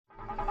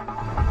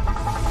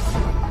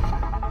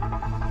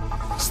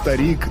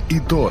Старик и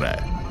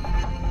Тора.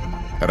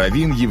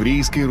 Раввин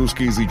еврейской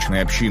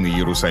русскоязычной общины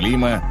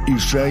Иерусалима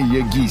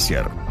Ишайя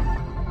Гиссер.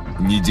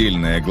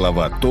 Недельная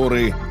глава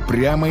Торы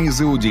прямо из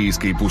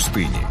иудейской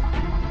пустыни.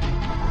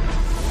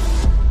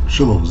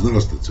 Шалом,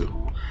 здравствуйте.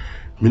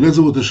 Меня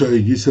зовут Ишайя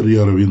Гиссер,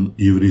 я раввин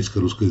еврейской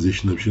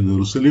русскоязычной общины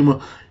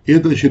Иерусалима, и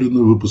это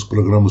очередной выпуск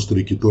программы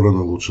 «Старик и Тора»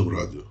 на лучшем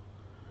радио.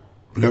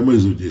 Прямо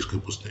из иудейской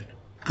пустыни.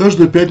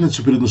 Каждую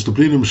пятницу перед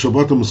наступлением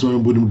шаббата мы с вами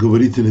будем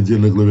говорить о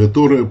недельной главе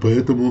Торы,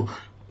 поэтому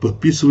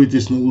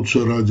подписывайтесь на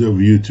лучшее радио в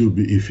YouTube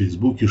и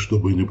Фейсбуке,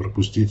 чтобы не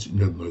пропустить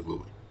ни одной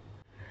главы.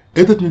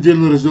 Этот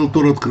недельный раздел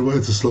Торы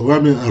открывается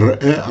словами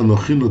 «Раэ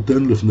анохи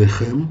нотен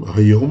лифнехем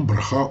гайом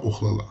браха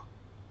ухлала».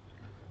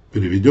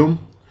 Переведем.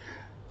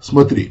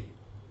 Смотри,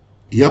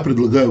 я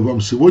предлагаю вам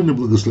сегодня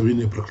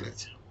благословение и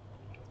проклятие.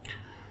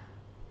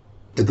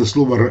 Это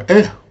слово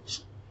 «раэ»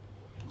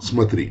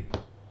 «смотри»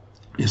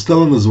 и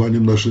стало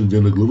названием нашей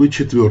недельной главы,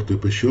 4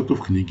 по счету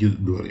в книге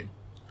Дворим.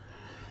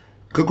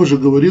 Как уже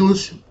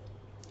говорилось,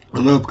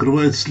 она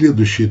открывает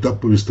следующий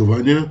этап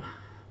повествования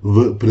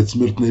в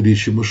предсмертной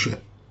речи Моше.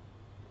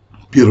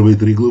 Первые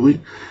 3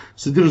 главы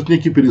содержат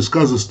некий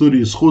пересказ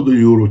истории исхода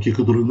и уроки,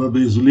 которые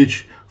надо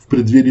извлечь в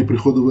преддверии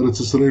прихода в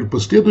Эрец-Исраэль.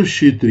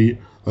 Последующие 3,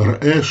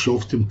 Раэ,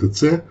 Шофтим,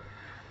 ТЦ,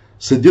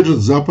 содержат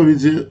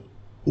заповеди,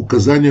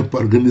 указания по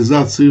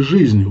организации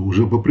жизни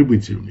уже по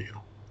прибытии в нее.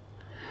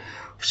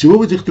 Всего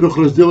в этих 3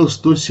 разделах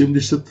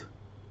 170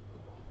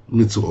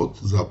 мицвот,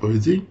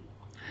 заповедей.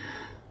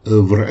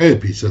 В Раэ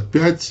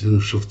 55, в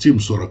Шофтим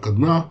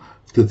 41,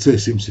 в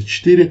ТЦ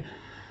 74.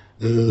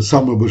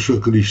 Самое большое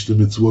количество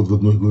мицвот в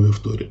одной главе в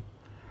Торе.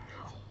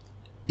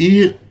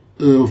 И,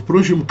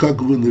 впрочем,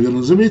 как вы,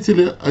 наверное,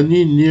 заметили,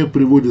 они не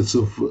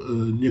приводятся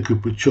в некой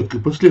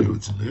четкой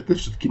последовательности. Это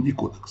все-таки не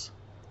кодекс.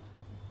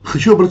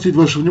 Хочу обратить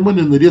ваше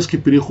внимание на резкий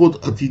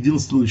переход от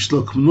единственного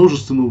числа к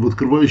множественному в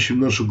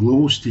открывающем нашу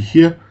главу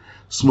стихе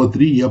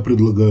 «Смотри, я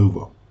предлагаю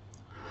вам».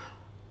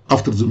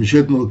 Автор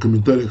замечательного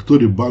комментария к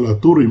Торе Баала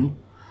Турим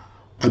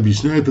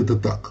объясняет это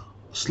так.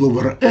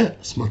 Слово «раэ»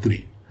 –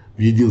 «смотри» в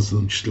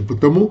единственном числе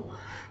потому,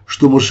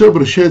 что Моше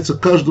обращается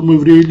к каждому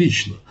еврею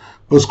лично,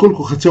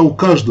 поскольку хотя у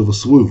каждого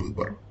свой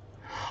выбор,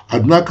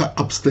 однако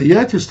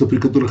обстоятельства, при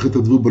которых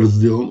этот выбор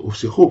сделан, у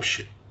всех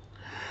общие.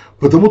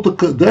 Потому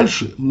только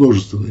дальше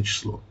множественное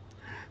число.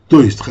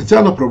 То есть,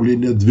 хотя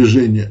направление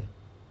движения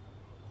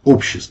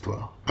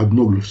общества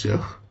одно для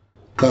всех,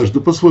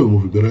 каждый по-своему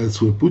выбирает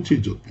свой путь и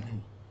идет по нему.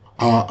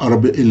 А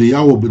Раби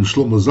Элияу бен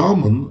Шломо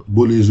Залман,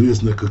 более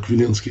известный как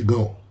Виленский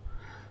Гаон,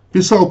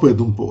 писал по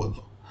этому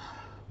поводу.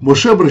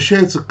 Моше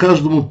обращается к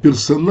каждому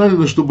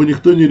персонально, чтобы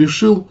никто не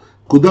решил,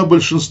 куда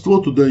большинство,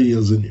 туда и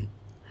я за ним.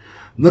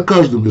 На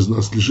каждом из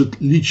нас лежит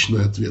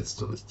личная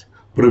ответственность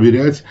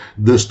проверять,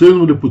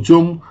 достойным ли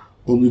путем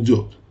он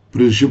идет,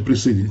 прежде чем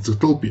присоединиться к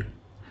толпе.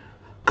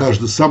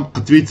 Каждый сам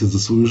ответит за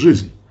свою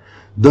жизнь,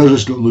 даже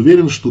если он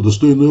уверен, что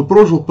достойно ее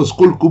прожил,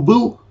 поскольку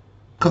был,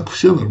 как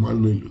все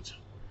нормальные люди.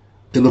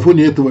 И на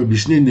фоне этого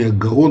объяснения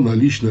Гаона о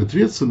личной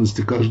ответственности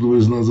каждого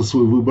из нас за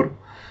свой выбор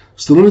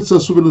становится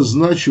особенно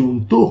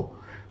значимым то,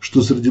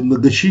 что среди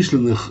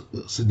многочисленных,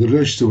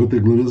 содержащихся в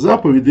этой главе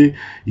заповедей,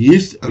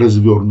 есть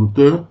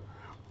развернутое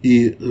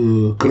и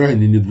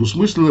крайне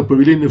недвусмысленное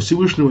повеление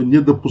Всевышнего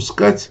не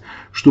допускать,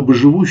 чтобы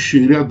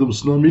живущие рядом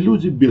с нами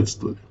люди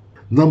бедствовали.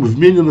 Нам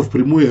вменена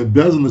впрямую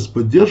обязанность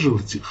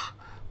поддерживать их,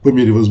 по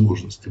мере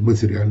возможности,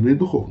 материально и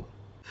духовно.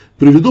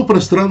 Приведу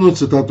пространную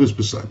цитату из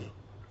Писания.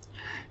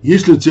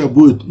 Если у тебя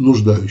будет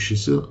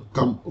нуждающийся,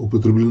 там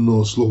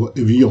употреблено слово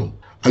 «эвьон»,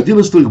 один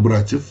из твоих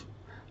братьев,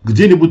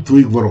 где-нибудь в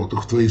твоих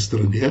воротах, в твоей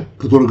стране,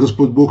 которую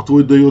Господь Бог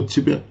твой дает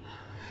тебе,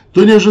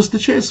 то не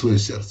ожесточай свое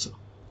сердце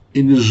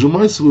и не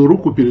сжимай свою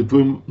руку перед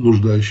твоим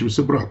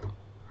нуждающимся братом,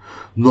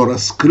 но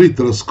раскрой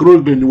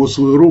для него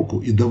свою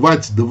руку и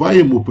давай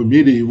ему по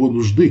мере его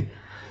нужды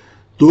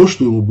то,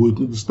 что ему будет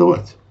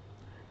недоставать.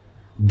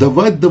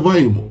 Давай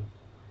ему,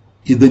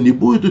 и да не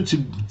будет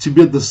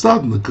тебе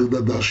досадно,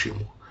 когда дашь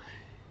ему.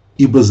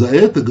 Ибо за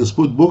это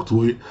Господь Бог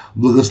твой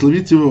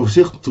благословит тебя во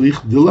всех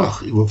твоих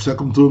делах и во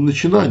всяком твоем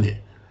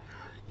начинании.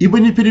 Ибо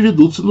не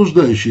переведутся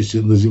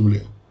нуждающиеся на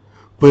земле.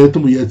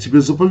 Поэтому я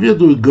тебе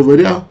заповедую,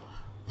 говоря,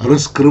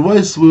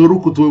 раскрывай свою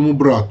руку твоему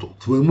брату,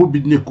 твоему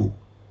бедняку,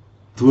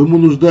 твоему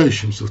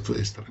нуждающимся в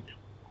твоей стране.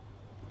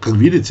 Как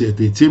видите,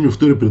 этой теме в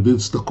Торе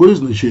придается такое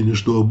значение,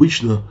 что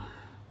обычно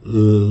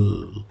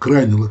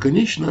крайне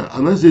лаконично,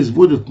 она здесь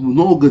вводит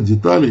много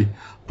деталей,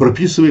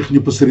 прописывая их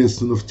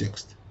непосредственно в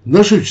тексте.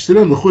 Наши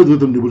учителя находят в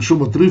этом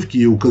небольшом отрывке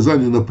и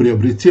указания на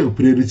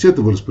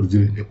приоритеты в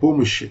распределении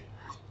помощи,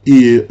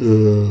 и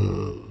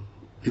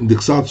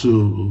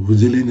индексацию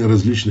выделения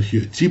различных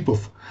ее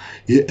типов,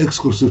 и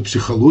экскурсы в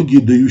психологии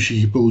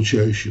дающих и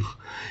получающих,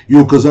 и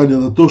указания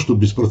на то, что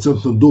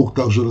беспроцентный долг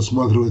также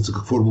рассматривается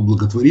как форма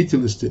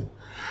благотворительности,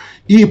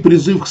 и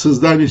призыв к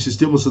созданию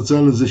системы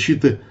социальной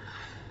защиты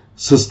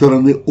со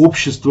стороны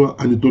общества,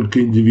 а не только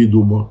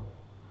индивидуума,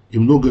 и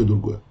многое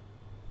другое.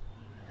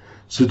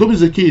 В святом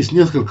языке есть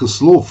несколько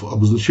слов,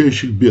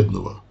 обозначающих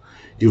бедного,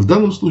 и в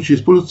данном случае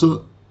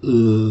используется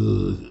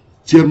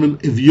термин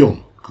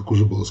 «эвьон», как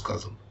уже было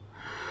сказано.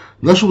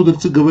 Наши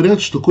мудрецы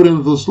говорят, что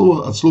корень этого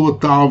слова от слова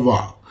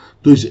таава.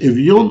 То есть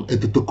эвьон –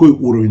 это такой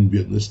уровень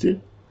бедности,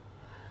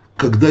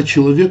 когда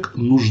человек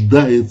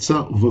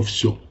нуждается во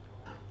всем.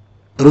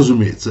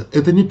 Разумеется,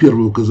 это не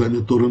первое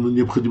указание Торы на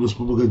необходимость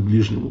помогать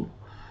ближнему.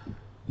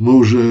 Мы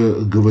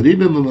уже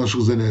говорили на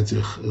наших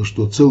занятиях,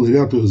 что целый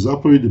ряд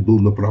заповедей был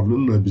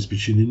направлен на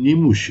обеспечение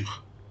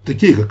неимущих,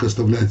 такие как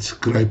оставлять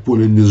край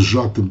поля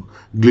несжатым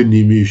для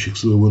не имеющих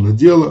своего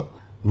надела,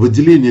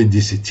 выделение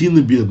десятины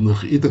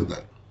бедных и так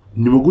далее.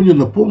 Не могу не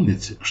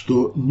напомнить,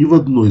 что ни в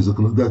одной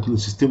законодательной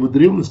системе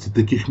древности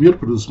таких мер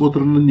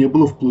предусмотрено не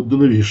было вплоть до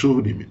новейшего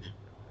времени.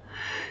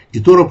 И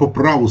Тора по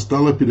праву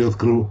стала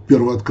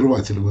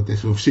первооткрывателем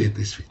во всей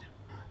этой сфере.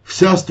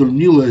 Вся столь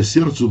милая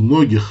сердцу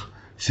многих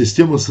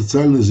система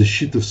социальной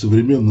защиты в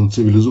современном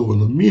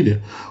цивилизованном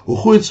мире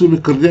уходит своими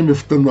корнями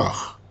в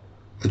Танах,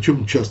 о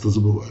чем часто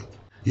забывают.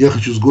 Я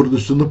хочу с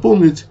гордостью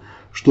напомнить,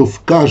 что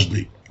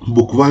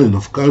буквально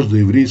в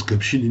каждой еврейской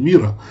общине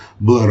мира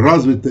была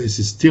развитая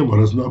система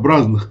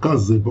разнообразных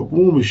касс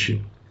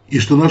взаимопомощи, и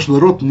что наш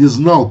народ не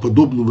знал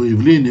подобного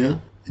явления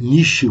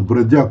нищих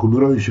бродяг,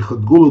 умирающих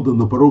от голода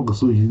на порогах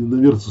своих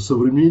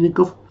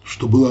единоверцев-современников,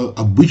 что было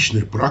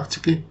обычной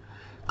практикой,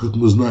 как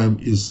мы знаем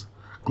из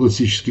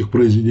классических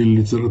произведений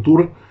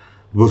литературы,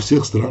 во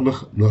всех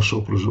странах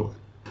нашего проживания.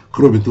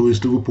 Кроме того,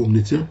 если вы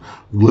помните,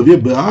 в главе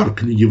Беар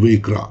книги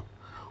Ваикра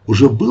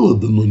уже было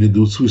дано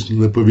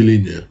недвусмысленное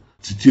повеление,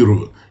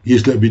 цитирую: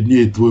 «Если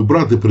обеднеет твой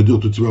брат и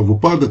придет у тебя в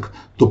упадок,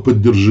 то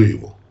поддержи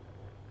его».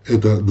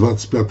 Это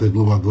 25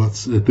 глава,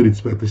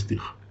 35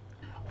 стих.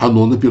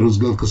 Оно, на первый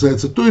взгляд,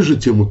 касается той же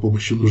темы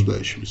помощи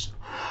нуждающимся.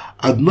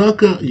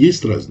 Однако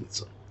есть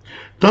разница.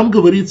 Там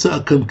говорится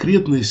о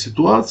конкретной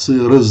ситуации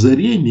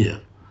разорения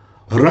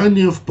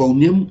ранее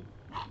вполне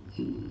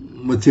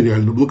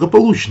материально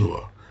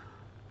благополучного,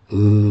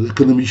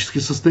 экономически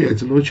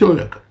состоятельного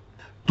человека.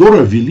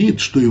 Тора велит,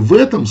 что и в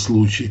этом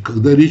случае,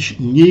 когда речь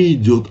не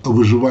идет о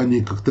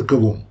выживании как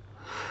таковом,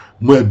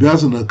 мы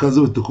обязаны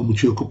оказывать такому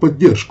человеку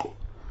поддержку,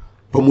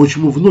 помочь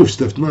ему вновь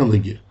встать на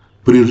ноги,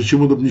 прежде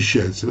чем он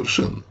обнищает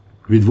совершенно.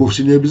 Ведь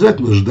вовсе не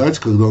обязательно ждать,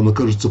 когда он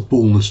окажется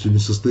полностью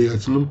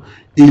несостоятельным,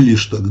 и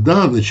лишь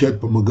тогда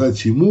начать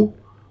помогать ему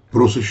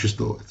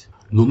просуществовать.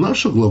 Но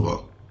наша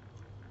глава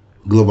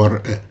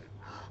Р,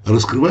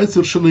 раскрывает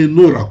совершенно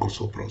иной ракурс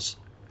вопроса.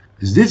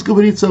 Здесь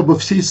говорится обо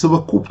всей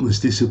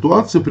совокупности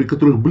ситуаций, при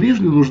которых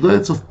ближний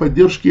нуждается в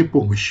поддержке и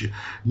помощи,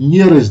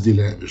 не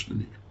разделяя между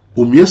ними.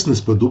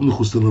 Уместность подобных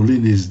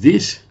установлений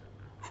здесь,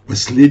 в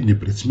последней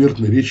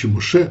предсмертной речи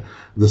Моше,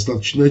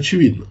 достаточно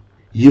очевидна.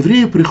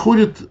 Евреи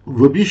приходят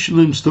в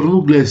обещанную им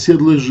страну для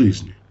оседлой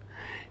жизни,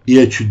 и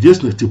о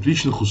чудесных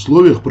тепличных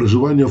условиях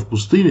проживания в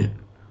пустыне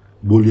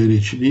более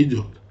речи не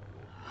идет.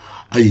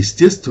 А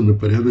естественный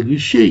порядок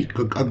вещей,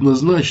 как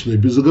однозначно и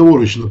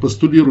безоговорочно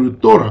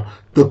постулирует Тора,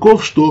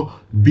 таков, что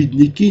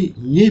бедняки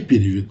не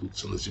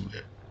переведутся на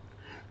земле.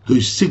 То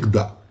есть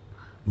всегда,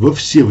 во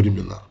все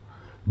времена,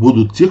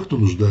 будут те, кто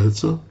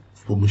нуждается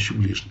в помощи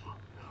ближнего.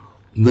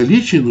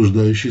 Наличие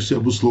нуждающихся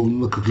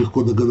обусловлено, как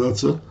легко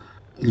догадаться,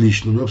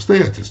 личными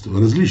обстоятельствами,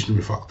 различными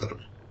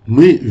факторами.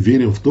 Мы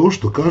верим в то,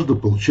 что каждый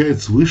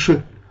получает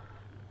свыше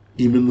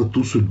именно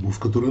ту судьбу, в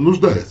которой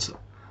нуждается,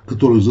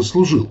 которую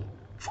заслужил,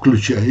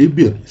 включая и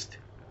бедность.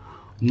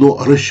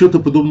 Но расчеты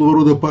подобного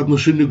рода по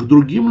отношению к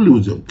другим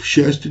людям, к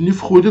счастью, не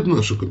входят в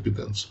нашу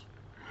компетенцию.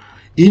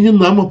 И не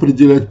нам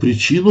определять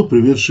причину,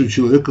 приведшую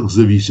человека к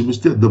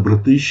зависимости от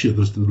доброты и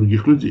щедрости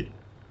других людей.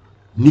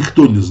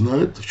 Никто не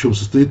знает, в чем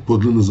состоит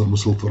подлинный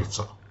замысел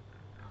Творца.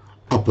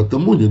 А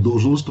потому не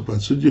должен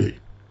выступать судьей.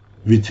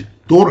 Ведь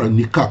Тора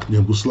никак не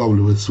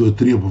обуславливает свое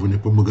требование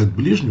помогать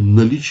ближним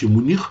наличием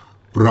у них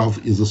прав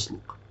и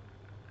заслуг.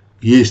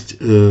 Есть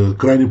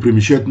крайне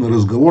примечательный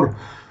разговор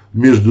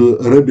между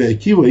Раби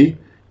Акивой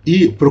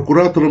и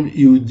прокуратором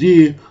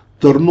Иудеи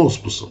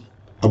Тарноспусом.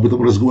 Об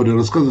этом разговоре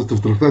рассказывается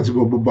в трактате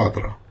Баба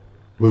Батра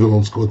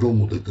Вавилонского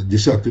Талмуда. Это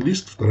 10-й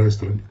лист, 2-я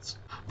страница.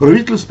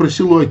 Правитель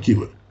спросил у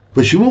Акивы: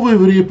 «Почему вы,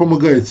 евреи,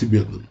 помогаете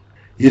бедным?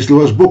 Если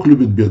ваш Бог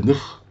любит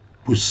бедных,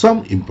 пусть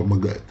сам им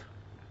помогает».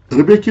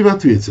 Раби Акива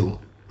ответил: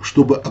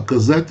 «Чтобы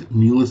оказать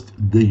милость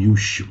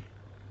дающим»,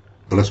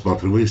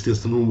 рассматривая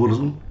естественным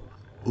образом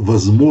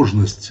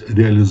возможность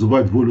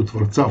реализовать волю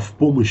Творца в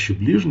помощи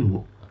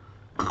ближнему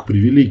как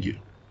привилегию.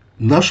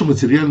 Наше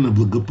материальное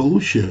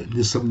благополучие,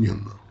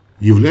 несомненно,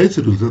 является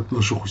результатом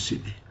наших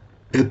усилий.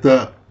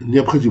 Это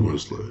необходимое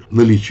условие,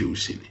 наличие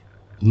усилий,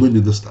 но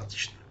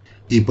недостаточно.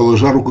 И,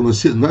 положа руку на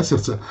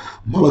сердце,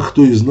 мало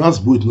кто из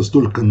нас будет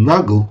настолько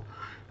нагл,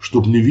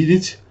 чтобы не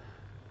видеть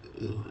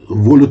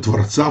волю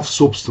Творца в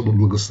собственном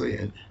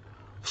благосостоянии.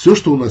 Все,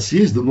 что у нас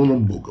есть, дано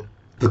нам Богом.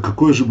 Так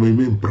какое же мы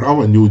имеем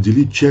право не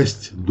уделить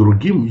часть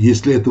другим,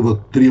 если этого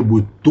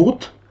требует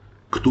тот,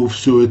 кто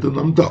все это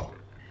нам дал?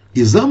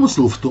 И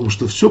замысел в том,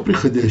 что все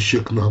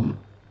приходящее к нам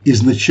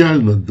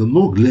изначально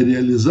дано для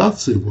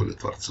реализации воли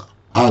Творца.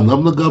 А она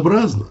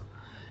многообразна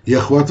и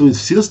охватывает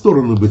все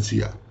стороны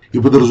бытия и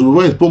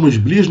подразумевает помощь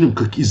ближним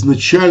как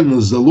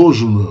изначально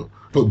заложенную,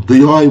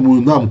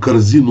 даемую нам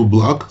корзину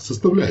благ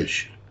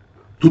составляющую.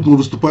 Тут мы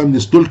выступаем не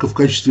столько в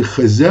качестве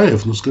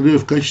хозяев, но скорее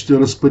в качестве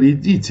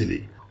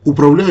распорядителей,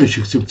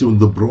 управляющих всем тем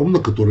добром, на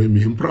которое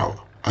имеем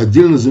право.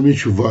 Отдельно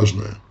замечу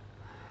важное,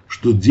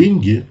 что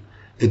деньги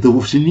 – это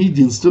вовсе не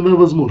единственная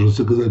возможность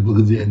оказать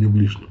благодеяние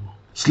ближнему.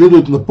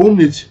 Следует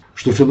напомнить,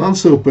 что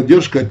финансовая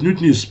поддержка отнюдь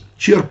не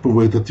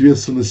исчерпывает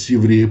ответственность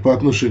еврея по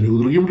отношению к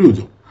другим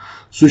людям.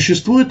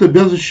 Существует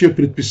обязывающее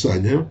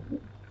предписание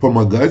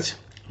помогать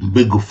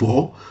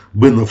бегуфо,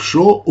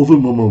 бенавшо,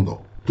 увымамоно,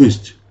 то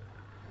есть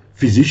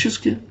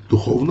физически,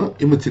 духовно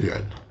и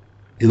материально.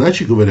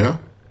 Иначе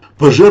говоря,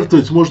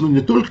 пожертвовать можно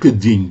не только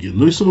деньги,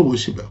 но и самого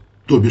себя,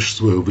 то бишь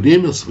свое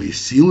время, свои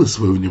силы,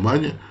 свое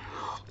внимание.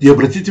 И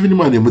обратите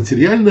внимание,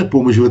 материальная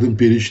помощь в этом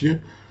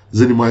перечне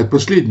занимает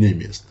последнее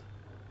место.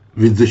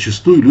 Ведь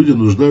зачастую люди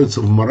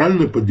нуждаются в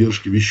моральной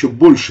поддержке в еще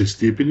большей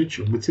степени,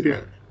 чем в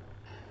материальной.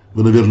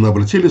 Вы, наверное,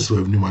 обратили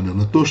свое внимание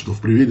на то, что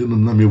в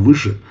приведенном нами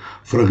выше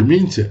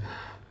фрагменте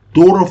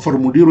Тора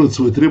формулирует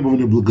свои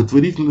требования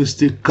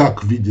благотворительности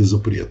как в виде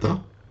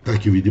запрета,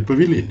 так и в виде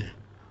повеления.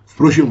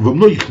 Впрочем, во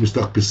многих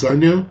местах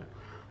Писания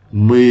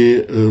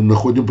мы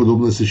находим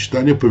подобное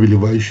сочетание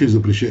повелевающей и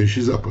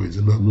запрещающей заповеди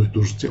на одну и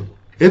ту же тему.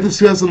 Это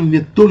связано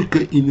не только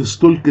и не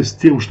столько с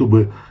тем,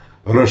 чтобы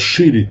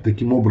расширить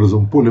таким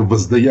образом поле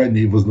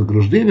воздаяния и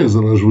вознаграждения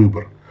за наш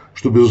выбор,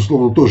 что,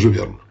 безусловно, тоже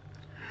верно,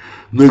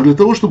 но и для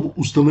того, чтобы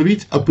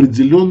установить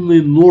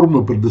определенные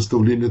нормы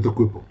предоставления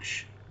такой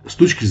помощи. С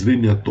точки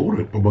зрения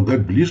Торы,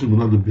 помогать ближнему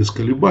надо без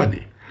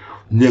колебаний,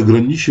 не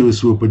ограничивая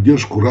свою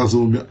поддержку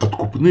разовыми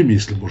откупными,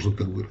 если можно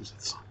так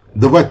выразиться.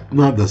 Давать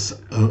надо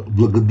с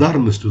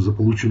благодарностью за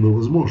полученную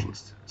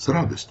возможность, с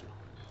радостью.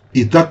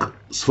 И так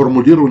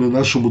сформулировали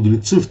наши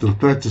мудрецы в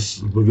трактате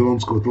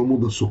Вавилонского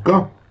Талмуда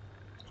Сука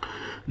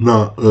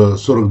на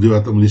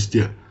 49-м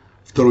листе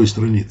второй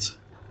страницы.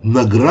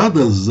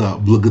 Награда за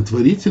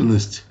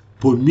благотворительность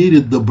по мере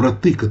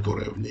доброты,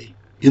 которая в ней.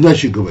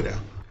 Иначе говоря,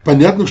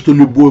 понятно, что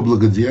любое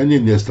благодеяние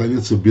не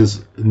останется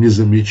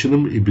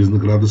незамеченным и без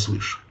награды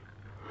свыше.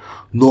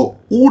 Но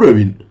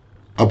уровень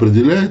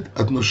определяет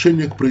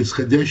отношение к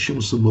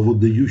происходящему самого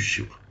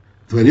дающего.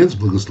 Творец,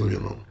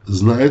 благословен он,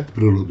 знает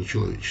природу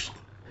человеческую.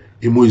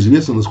 Ему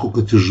известно,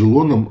 насколько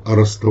тяжело нам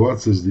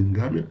расставаться с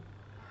деньгами,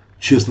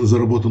 честно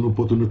заработанным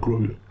потом и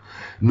кровью.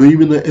 Но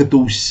именно это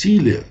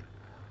усилие,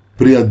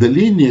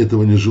 преодоление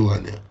этого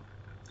нежелания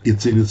и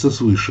ценится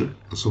свыше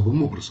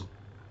особым образом.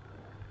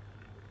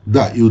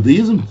 Да,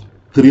 иудаизм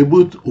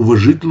требует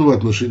уважительного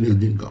отношения к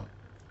деньгам.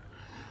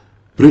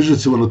 Прежде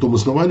всего на том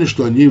основании,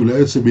 что они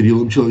являются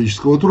мерилом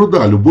человеческого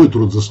труда. Любой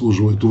труд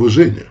заслуживает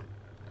уважения.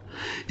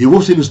 И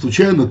вовсе не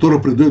случайно Тора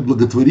придает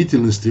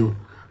благотворительности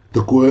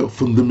такое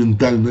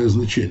фундаментальное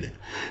значение.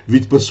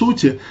 Ведь, по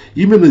сути,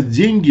 именно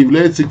деньги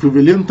являются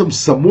эквивалентом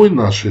самой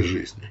нашей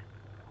жизни.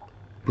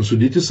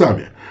 Посудите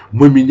сами.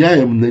 Мы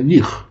меняем на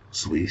них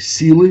свои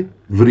силы,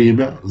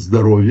 время,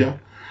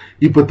 здоровье.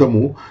 И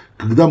потому,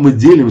 когда мы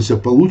делимся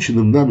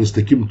полученным нами с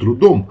таким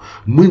трудом,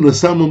 мы на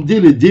самом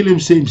деле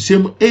делимся им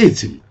всем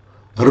этим,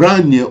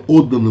 ранее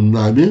отданным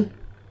нами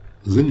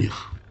за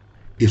них.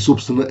 И,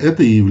 собственно,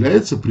 это и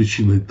является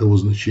причиной того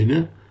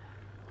значения,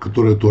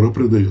 которое Тора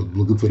придает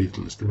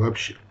благотворительности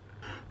вообще.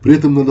 При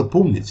этом надо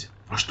помнить,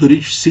 что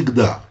речь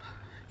всегда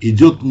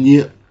идет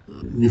не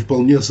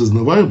вполне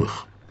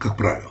осознаваемых, как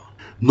правило,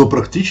 но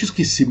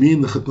практически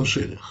семейных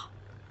отношениях,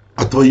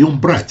 о твоем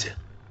брате.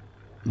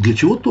 Для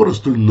чего Тора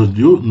столь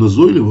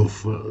назойливо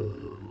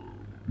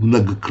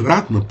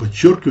многократно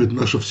подчеркивает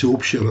наше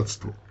всеобщее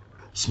родство?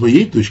 С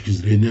моей точки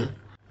зрения,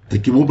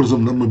 таким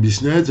образом нам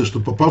объясняется,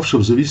 что попавший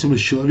в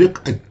зависимость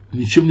человек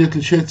ничем не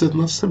отличается от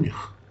нас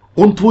самих.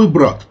 Он твой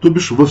брат, то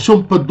бишь во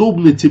всем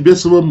подобный тебе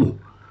самому,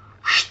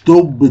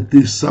 что бы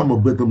ты сам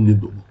об этом не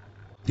думал.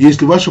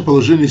 Если ваше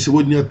положение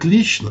сегодня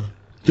отлично,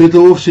 то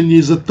это вовсе не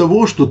из-за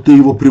того, что ты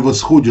его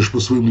превосходишь по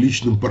своим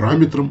личным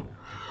параметрам,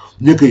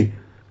 некой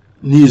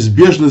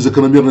неизбежной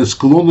закономерной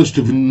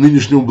склонностью к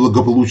нынешнему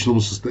благополучному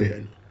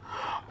состоянию,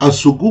 а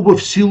сугубо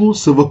в силу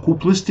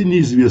совокупности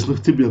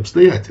неизвестных тебе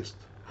обстоятельств.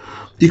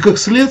 И как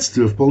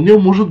следствие вполне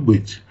может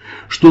быть,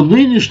 что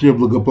нынешнее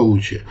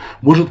благополучие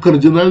может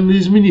кардинально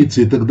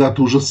измениться, и тогда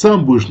ты уже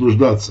сам будешь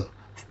нуждаться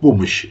в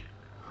помощи,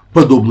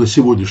 подобно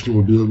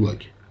сегодняшнему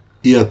безоблагию.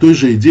 И о той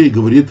же идее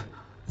говорит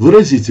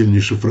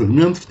выразительнейший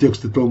фрагмент в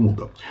тексте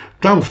Талмуда.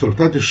 Там в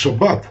трактате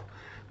 «Шаббат»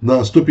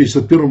 на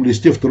 151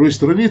 листе второй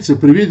страницы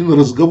приведен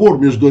разговор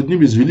между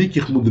одним из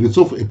великих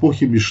мудрецов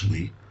эпохи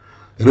Мишны,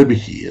 Раби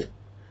Хия,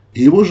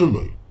 и его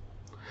женой.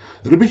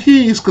 Раби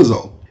Хия ей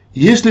сказал: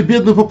 «Если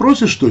бедный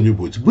попросит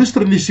что-нибудь,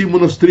 быстро неси ему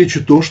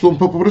навстречу то, что он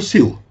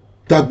попросил.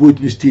 Так будет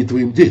нести и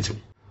твоим детям».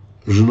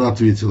 Жена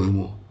ответила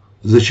ему: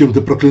 «Зачем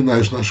ты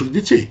проклинаешь наших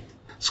детей?»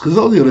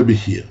 Сказал ей Раби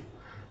Хия: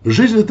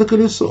 «Жизнь – это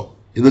колесо.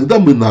 Иногда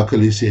мы на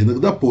колесе,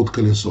 иногда под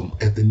колесом.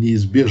 Это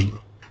неизбежно.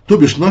 То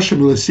бишь наше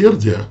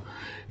милосердие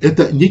 –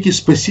 это некий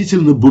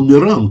спасительный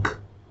бумеранг,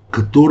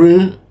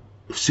 который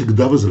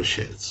всегда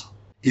возвращается.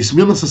 И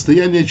смена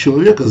состояния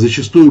человека,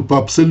 зачастую по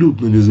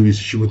абсолютно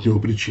независящим от него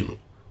причинам,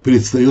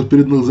 предстает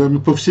перед глазами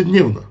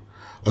повседневно,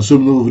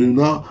 особенно во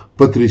времена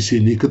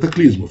потрясений и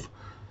катаклизмов.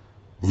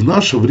 В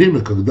наше время,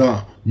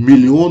 когда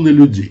миллионы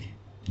людей,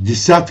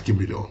 десятки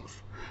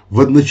миллионов, в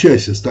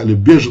одночасье стали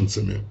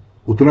беженцами,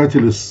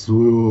 утратили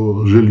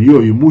свое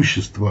жилье,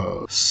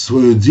 имущество,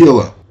 свое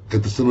дело,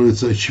 это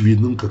становится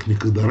очевидным, как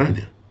никогда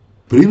ранее.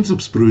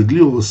 Принцип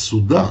справедливого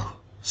суда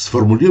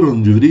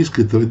сформулирован в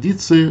еврейской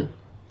традиции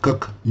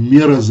как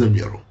мера за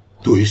меру.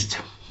 То есть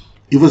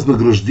и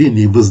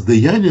вознаграждение, и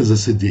воздаяние за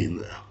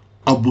содеянное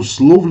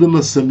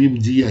обусловлено самим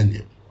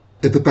деянием.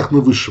 Это так на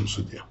высшем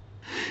суде.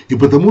 И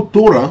потому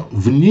Тора,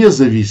 вне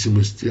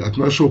зависимости от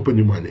нашего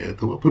понимания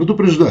этого,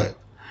 предупреждает,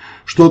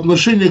 что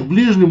отношение к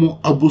ближнему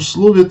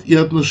обусловит и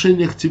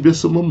отношение к тебе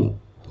самому.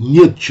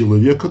 Нет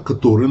человека,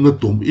 который на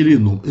том или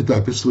ином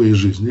этапе своей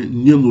жизни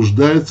не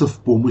нуждается в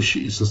помощи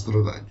и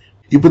сострадании.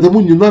 И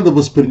потому не надо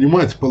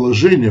воспринимать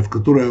положение, в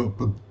которое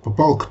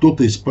попал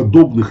кто-то из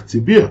подобных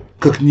тебе,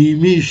 как не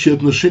имеющее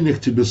отношения к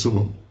тебе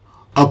самому.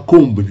 О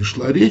ком бы ни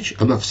шла речь,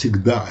 она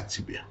всегда о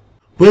тебе.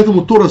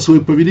 Поэтому Тора свои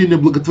повеления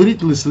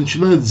благотворительности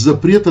начинает с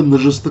запрета на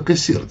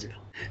жестокосердие.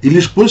 И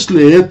лишь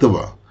после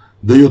этого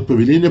дает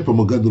повеление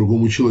помогать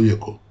другому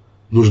человеку,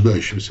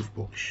 нуждающемуся в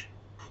помощи.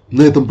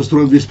 На этом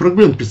построен весь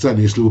фрагмент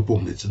Писания, если вы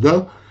помните,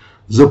 да?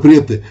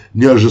 Запреты: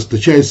 не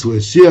ожесточай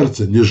свое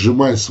сердце, не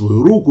сжимай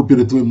свою руку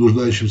перед твоим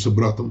нуждающимся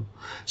братом,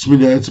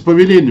 сменяются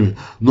повелениями.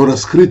 Но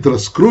раскрой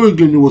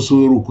для него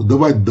свою руку,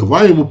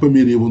 давай ему по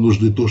мере его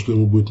нужды то, что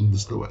ему будет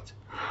недоставать.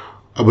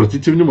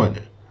 Обратите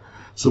внимание,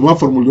 сама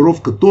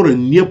формулировка Торы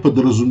не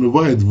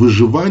подразумевает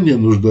выживание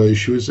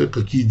нуждающегося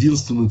как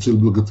единственную цель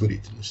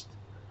благотворительности,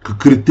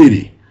 как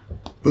критерий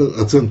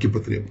оценки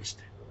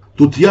потребностей.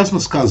 Тут ясно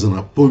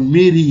сказано: по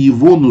мере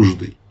его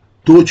нужды,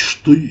 то,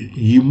 что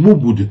ему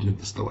будет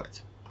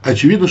недоставать.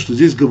 Очевидно, что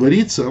здесь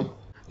говорится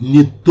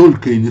не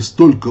только и не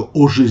столько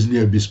о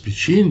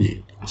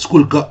жизнеобеспечении,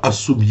 сколько о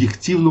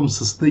субъективном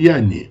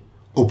состоянии,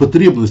 о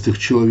потребностях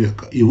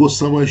человека, его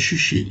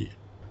самоощущении.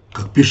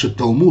 Как пишет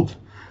Талмуд,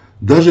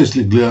 даже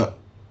если для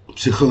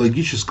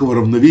психологического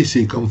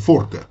равновесия и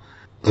комфорта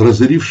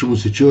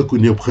разорившемуся человеку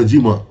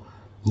необходима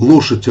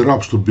лошадь и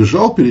раб, чтобы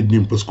бежал перед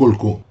ним,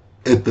 поскольку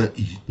это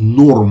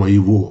норма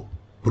его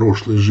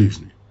прошлой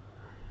жизни,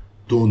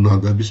 то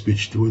надо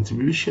обеспечить его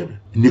этими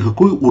вещами.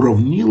 Никакой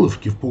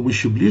уравниловки в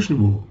помощи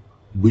ближнему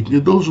быть не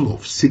должно.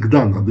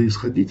 Всегда надо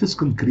исходить из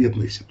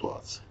конкретной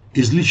ситуации,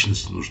 из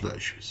личности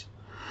нуждающегося.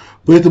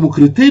 Поэтому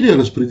критерии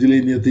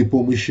распределения этой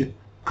помощи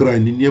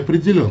крайне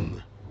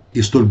неопределенны.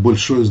 И столь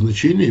большое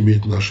значение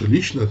имеет наше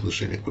личное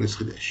отношение к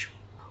происходящему.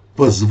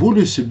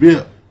 Позволю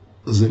себе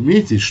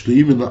заметить, что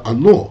именно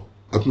оно,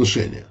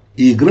 отношение,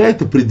 и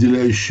играет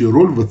определяющую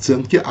роль в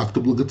оценке акта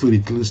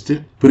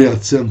благотворительности при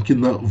оценке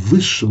на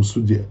высшем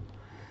суде,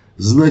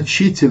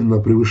 значительно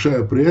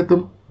превышая при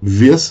этом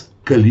вес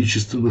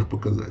количественных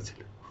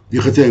показателей. И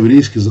хотя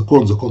еврейский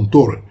закон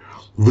Торы,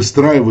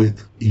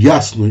 выстраивает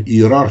ясную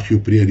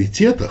иерархию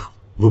приоритетов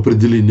в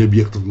определении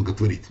объектов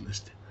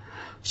благотворительности,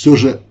 все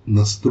же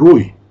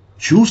настрой,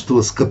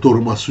 чувство, с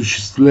которым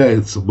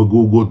осуществляется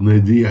богоугодное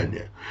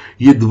деяние,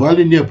 едва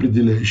ли не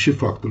определяющий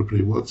фактор при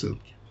его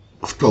оценке.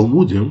 В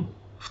Талмуде,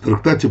 в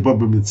трактате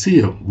Баба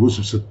Меция, в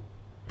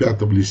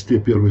 85-м листе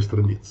первой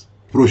страницы,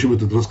 впрочем,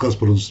 этот рассказ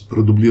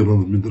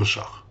продублирован в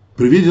Мидрашах,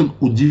 приведен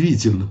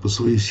удивительный по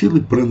своей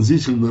силе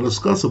пронзительный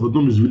рассказ об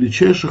одном из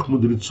величайших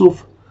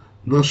мудрецов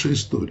нашей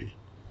истории,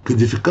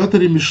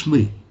 кодификаторе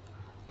Мишны,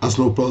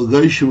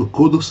 основополагающего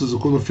кодекса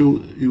законов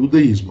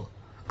иудаизма,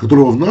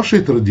 которого в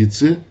нашей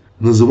традиции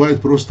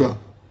называют просто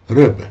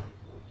Ребе,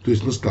 то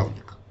есть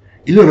наставник,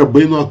 или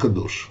Рабейну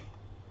Акадош,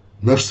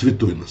 наш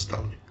святой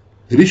наставник.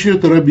 Речь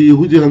идет о Раби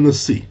Иуде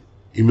Анаси.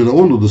 Именно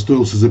он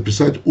удостоился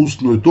записать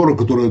устную Тору,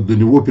 которая до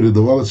него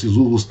передавалась из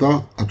уст в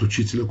уста от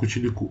учителя к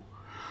ученику.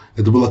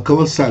 Это была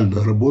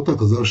колоссальная работа,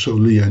 оказавшая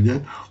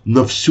влияние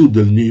на всю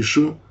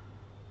дальнейшую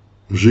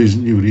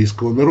жизнь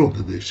еврейского народа,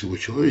 да и всего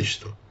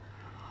человечества.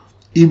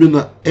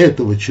 Именно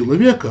этого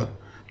человека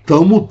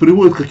Талмуд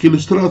приводит как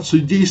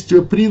иллюстрацию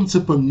действия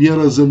принципа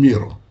 «мера за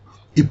меру».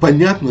 И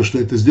понятно, что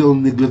это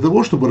сделано не для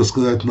того, чтобы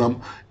рассказать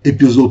нам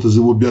эпизод из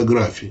его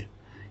биографии.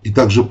 И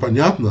также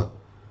понятно,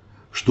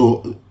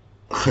 что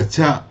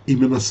хотя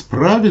именно с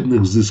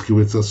праведных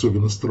взыскивается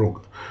особенно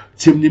строго,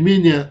 тем не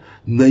менее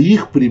на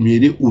их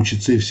примере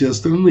учатся и все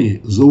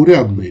остальные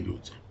заурядные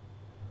люди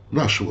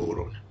нашего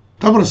уровня.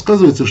 Там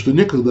рассказывается, что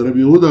некогда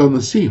Раби Иуда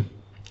Анаси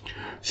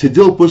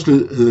сидел после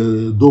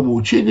дома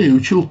учения и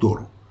учил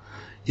Тору.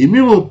 И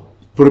мимо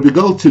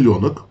пробегал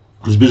теленок,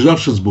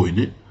 сбежавший с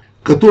бойни,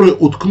 который,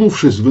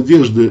 уткнувшись в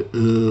одежды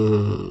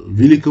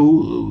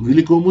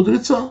великого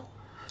мудреца,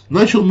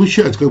 начал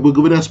мычать, как бы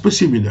говоря: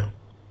 «Спаси меня».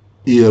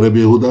 И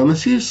Раби Иуда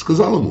Анаси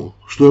сказал ему: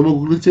 «Что я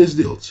могу для тебя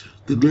сделать?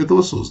 Ты для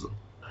этого создан».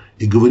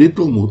 И говорит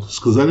Талмуд: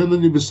 сказали на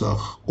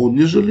небесах: он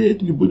не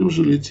жалеет, не будем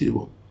жалеть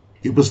его.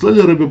 И послали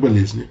Ребе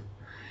болезни.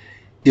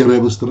 И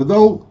Ребе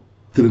страдал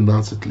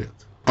 13 лет.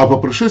 А по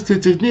прошествии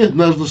этих дней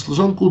однажды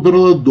служанка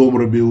ударила дом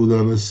Раби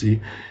Иуда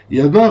Анаси, и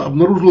она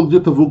обнаружила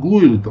где-то в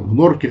углу или там в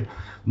норке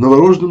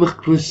новорожденных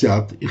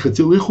крысят и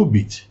хотела их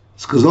убить.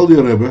 Сказал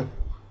ей Ребе: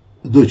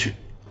 «Дочь,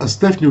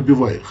 оставь, не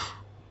убивай их.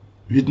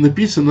 Ведь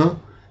написано: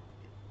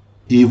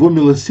 и его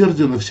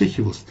милосердие на всех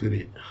его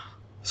творениях.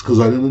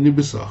 Сказали на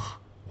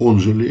небесах: он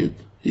жалеет,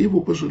 и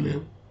его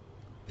пожалеем.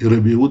 И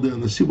раби Иуда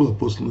Анаси было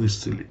послано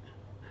исцеление.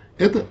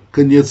 Это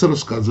конец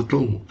рассказа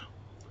Талмуда.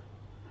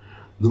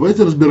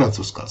 Давайте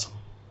разбираться в сказанном.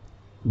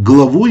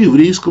 Главу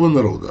еврейского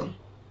народа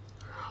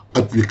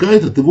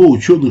отвлекает от его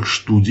ученых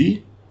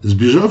студий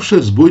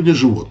сбежавшее с бойни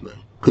животное,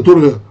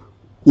 которое,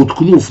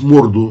 уткнув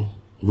морду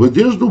в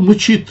одежду,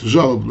 мычит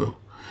жалобно.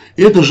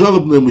 И это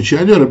жалобное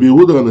мычание раби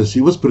Иуда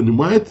Анаси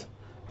воспринимает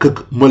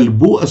как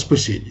мольбу о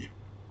спасении,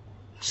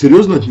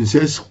 серьезно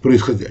отнесясь к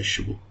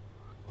происходящему.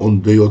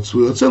 Он дает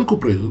свою оценку,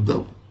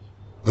 да,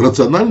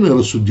 рационально и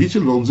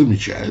рассудительно он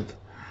замечает,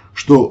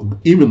 что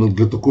именно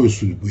для такой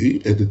судьбы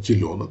этот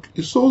теленок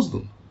и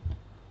создан.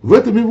 В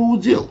этом его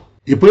удел.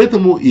 И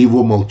поэтому и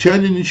его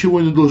молчание ничего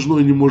не должно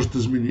и не может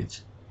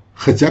изменить.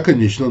 Хотя,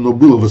 конечно, оно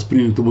было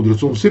воспринято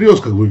мудрецом всерьез,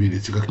 как вы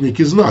видите, как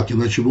некий знак,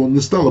 иначе бы он не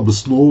стал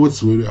обосновывать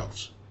свою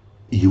реакцию.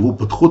 И его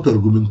подход и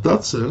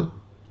аргументация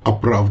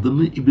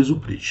оправданы и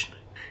безупречны.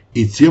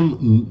 И тем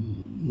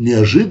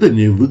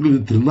неожиданнее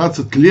выглядит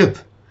 13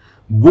 лет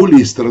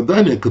боли и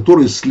страдания,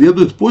 которые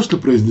следуют после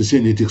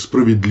произнесения этих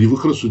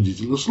справедливых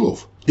рассудительных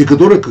слов. И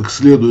которые, как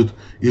следует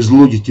из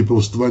логики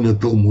повествования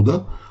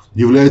Талмуда,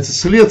 является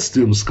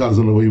следствием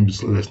сказанного им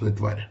бессловесной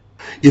твари.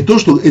 И то,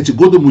 что эти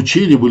годы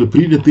мучений были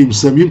приняты им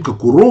самим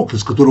как урок,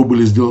 из которого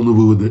были сделаны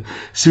выводы,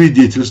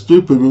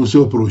 свидетельствует, помимо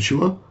всего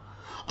прочего,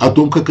 о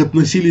том, как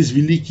относились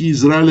великие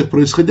Израиля к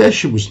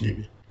происходящему с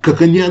ними.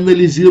 Как они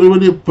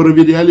анализировали,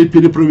 проверяли,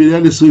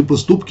 перепроверяли свои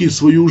поступки и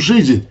свою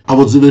жизнь. А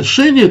вот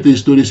завершение этой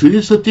истории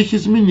свидетельствует о тех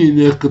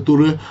изменениях,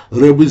 которые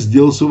Ребе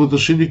сделал в своем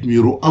отношении к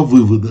миру, о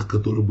выводах,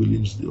 которые были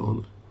им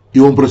сделаны. И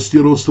он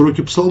процитировал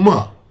строки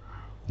псалма: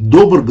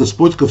 «Добр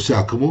Господь ко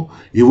всякому,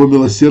 его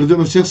милосердие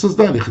на всех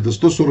созданиях». Это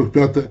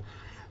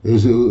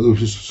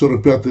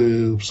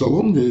 145-й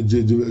псалом,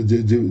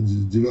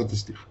 9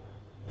 стих.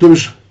 То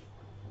бишь,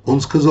 он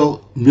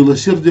сказал,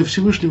 милосердие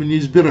Всевышнего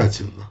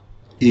неизбирательно.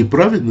 И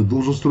праведный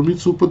должен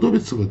стремиться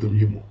уподобиться в этом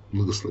ему,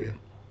 благословен.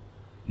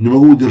 Не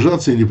могу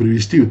удержаться и не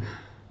привести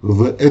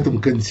в этом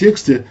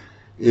контексте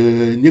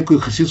некую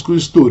хасидскую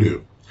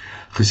историю.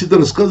 Хасиды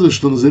рассказывают,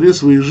 что на заре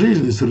своей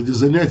жизни, среди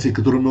занятий,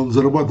 которыми он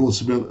зарабатывал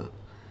себе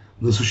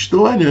на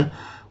существование,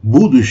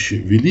 будущий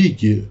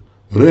великий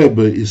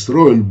Ребе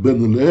Исроэль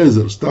бен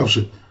Элиэзер,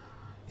 ставший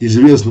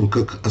известным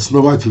как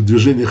основатель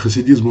движения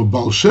хасидизма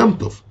Баал Шем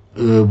Тов,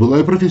 была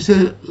и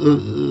профессия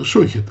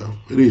шохита,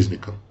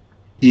 резника.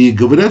 И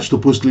говорят, что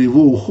после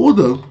его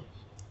ухода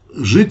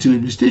жители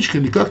местечка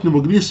никак не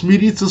могли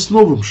смириться с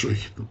новым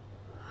шохитом,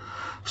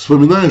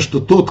 вспоминая, что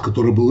тот,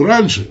 который был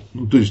раньше,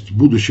 то есть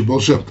будущий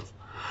Баал Шем Тов,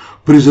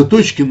 при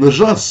заточке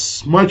ножа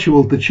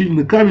смачивал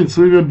точильный камень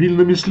своими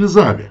обильными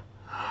слезами,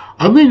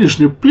 а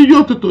нынешний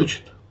плюет и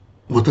точит.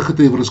 Вот так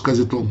это и в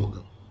рассказе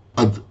Талмуда.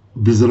 От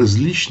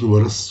безразличного,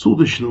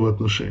 рассудочного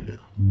отношения,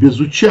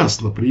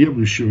 безучастно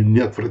приемлющего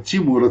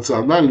неотвратимую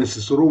рациональность и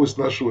суровость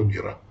нашего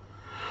мира,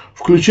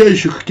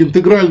 включающих как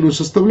интегральную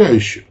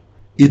составляющую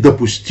и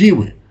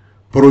допустимый,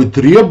 порой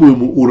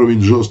требуемый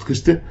уровень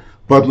жесткости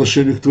по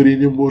отношению к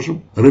творениям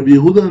Божьим, раби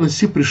Иуда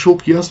Анаси пришел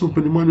к ясному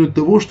пониманию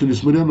того, что,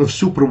 несмотря на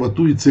всю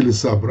правоту и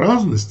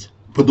целесообразность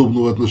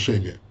подобного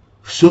отношения,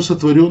 все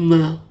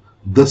сотворенное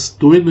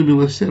достойно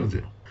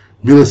милосердия.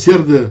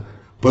 Милосердие,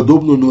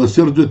 подобного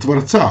милосердию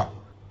Творца,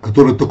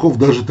 который таков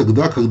даже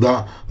тогда,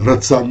 когда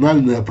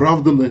рационально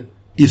оправданы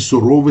и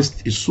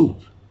суровость, и суд.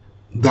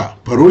 Да,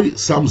 порой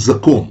сам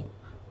закон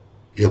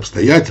и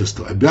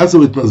обстоятельства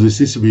обязывают нас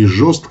вести себя и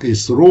жестко, и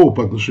сурово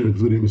по отношению к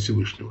творению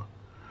Всевышнего.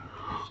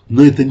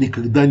 Но это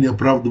никогда не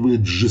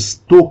оправдывает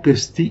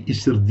жестокости и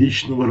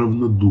сердечного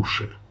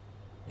равнодушия.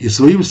 И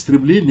своим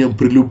стремлением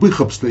при любых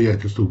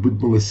обстоятельствах быть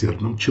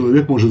милосердным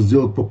человек может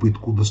сделать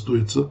попытку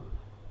удостоиться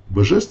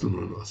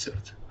божественного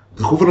милосердия.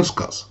 Таков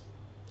рассказ.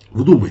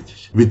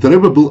 Вдумайтесь, ведь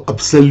Ребе был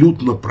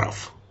абсолютно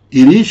прав.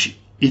 И речь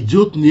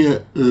идет не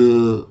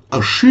о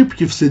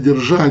ошибке в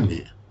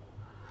содержании,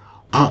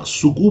 а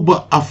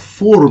сугубо о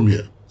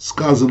форме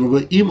сказанного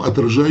им,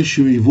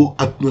 отражающего его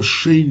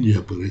отношение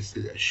к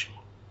происходящему.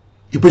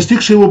 И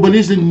постигшие его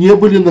болезни не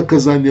были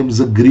наказанием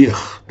за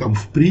грех. Там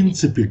в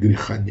принципе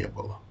греха не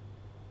было.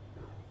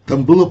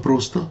 Там было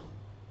просто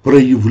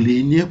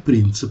проявление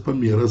принципа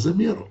мера за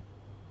меру.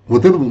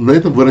 Вот это, на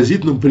этом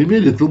выразительном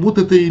примере Талмуд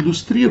это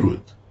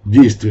иллюстрирует,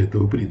 действие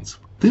этого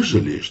принципа. Ты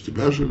жалеешь,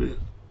 тебя жалеют.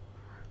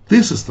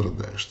 Ты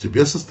сострадаешь,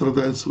 тебе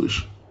сострадают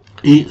свыше.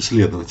 И,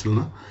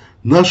 следовательно,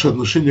 наше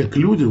отношение к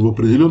людям в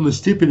определенной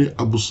степени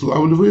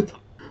обуславливает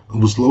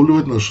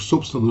нашу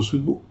собственную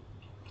судьбу.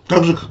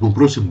 Так же, как мы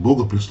просим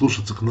Бога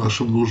прислушаться к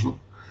нашим нуждам,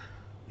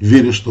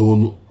 веря, что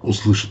Он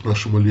услышит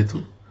наши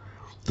молитвы,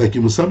 так и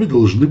мы сами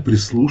должны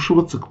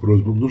прислушиваться к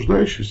просьбам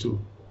нуждающихся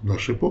в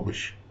нашей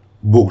помощи.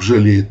 Бог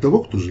жалеет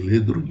того, кто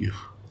жалеет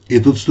других. И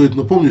тут стоит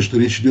напомнить, что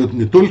речь идет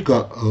не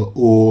только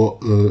о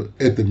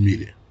этом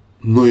мире,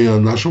 но и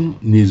о нашем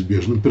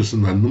неизбежном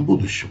персональном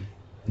будущем,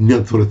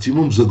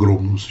 неотвратимом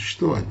загробном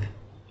существовании.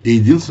 И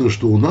единственное,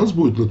 что у нас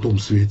будет на том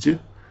свете,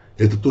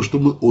 это то, что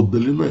мы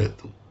отдали на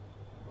этом.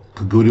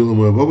 Как говорила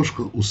моя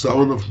бабушка, у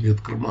саванов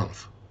нет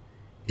карманов.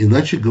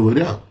 Иначе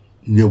говоря,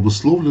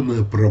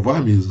 необусловленное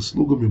правами и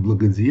заслугами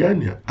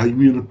благодеяние, а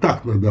именно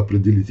так надо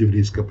определить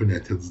еврейское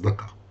понятие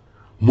цдака,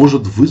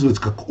 может вызвать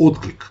как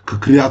отклик,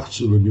 как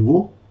реакцию на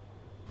него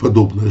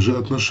подобное же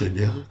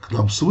отношение к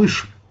нам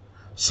свыше.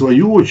 В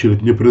свою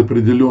очередь,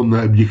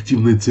 непредопределенной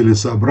объективной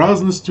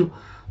целесообразностью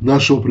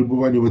нашего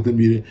пребывания в этом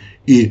мире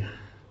и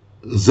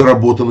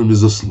заработанными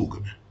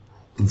заслугами.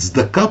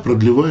 Цдака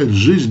продлевает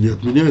жизнь и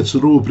отменяет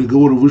суровые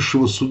приговоры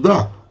высшего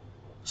суда,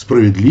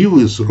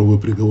 справедливые суровые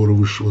приговоры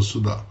высшего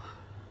суда,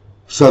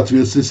 в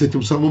соответствии с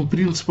этим самым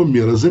принципом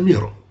мера за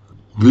меру.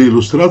 Для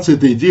иллюстрации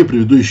этой идеи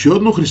приведу еще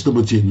одну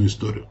хрестоматийную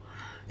историю,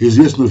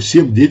 известную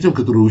всем детям,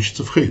 которые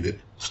учатся в Хейделе.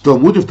 В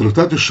Талмуде в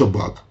трактате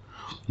 «Шаббат»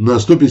 на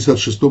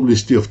 156-м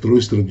листе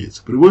второй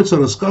страницы приводится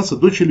рассказ о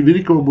дочери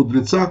великого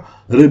мудреца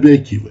Ребби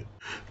Акивы.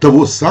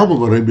 Того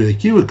самого Ребби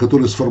Акивы,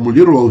 который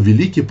сформулировал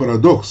великий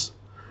парадокс.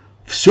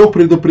 Все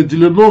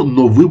предопределено,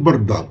 но выбор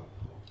дан.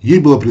 Ей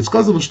было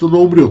предсказано, что она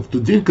умрет в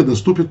тот день, когда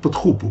ступит под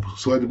хупу,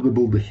 свадебный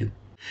балдахин.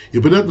 И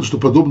понятно, что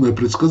подобное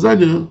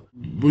предсказание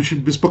очень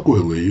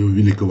беспокоило ее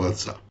великого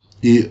отца.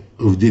 И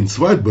в день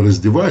свадьбы,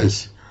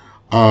 раздеваясь,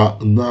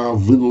 она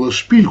вынула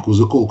шпильку,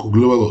 заколку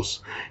для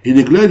волос, и,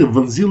 не глядя,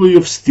 вонзила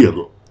ее в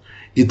стену.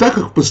 И так,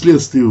 как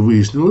впоследствии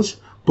выяснилось,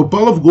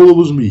 попала в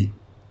голову змеи.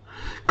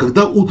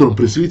 Когда утром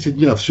при свете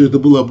дня все это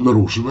было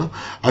обнаружено,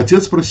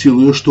 отец спросил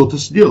ее, что ты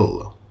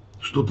сделала,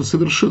 что ты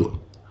совершила.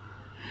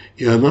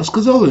 И она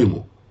сказала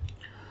ему.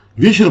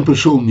 Вечером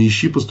пришел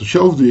нищий,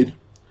 постучал в дверь.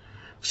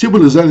 Все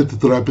были заняты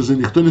трапезой,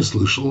 никто не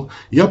слышал.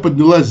 Я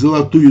поднялась,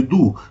 взяла ту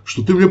еду,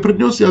 что ты мне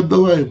принес, и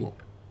отдала ему.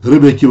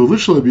 Ребби Акива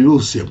вышел и объявил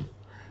всем.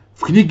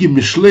 В книге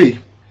Мишлей,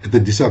 это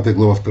 10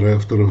 глава,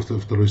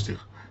 2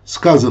 стих,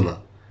 сказано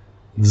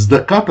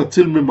 «Цдака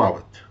тациль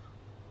мимавет»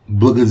 –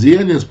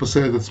 благодеяние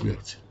спасает от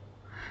смерти.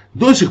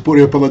 До сих пор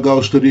я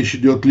полагал, что речь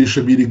идет лишь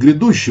о мире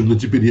грядущем, но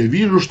теперь я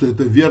вижу, что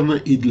это верно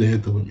и для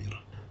этого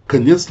мира.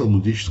 Конец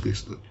талмудической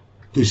истории.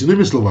 То есть,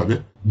 иными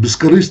словами,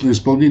 бескорыстное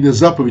исполнение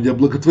заповеди о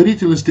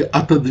благотворительности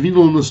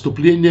отодвинуло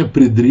наступление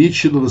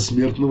предреченного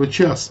смертного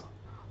часа.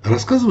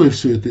 Рассказывая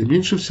все это, я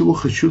меньше всего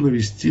хочу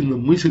навести на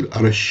мысль о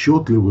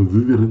расчетливой,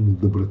 выверенной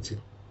доброте.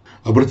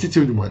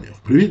 Обратите внимание,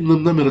 в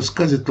приведенном нами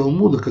рассказе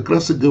Талмуда как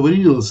раз и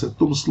говорилось о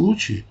том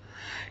случае,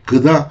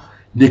 когда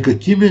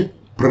никакими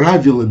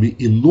правилами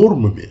и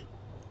нормами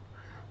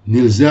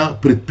нельзя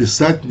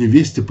предписать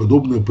невесте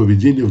подобное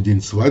поведение в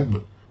день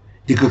свадьбы,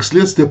 и как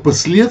следствие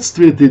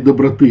последствия этой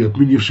доброты,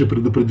 отменившей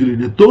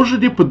предопределение, тоже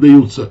не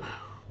поддаются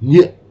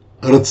ни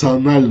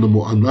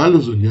рациональному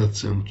анализу, ни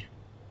оценке.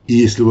 И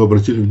если вы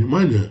обратили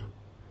внимание,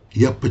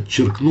 я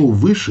подчеркнул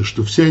выше,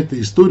 что вся эта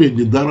история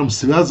недаром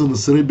связана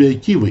с Ребби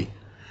Акивой,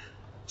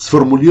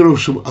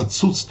 сформулировавшим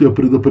отсутствие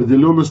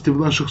предопределенности в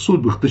наших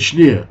судьбах,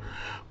 точнее,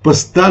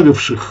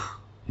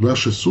 поставивших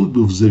наши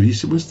судьбы в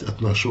зависимость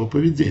от нашего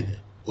поведения,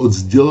 от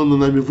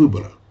сделанного нами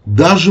выбора.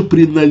 Даже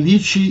при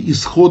наличии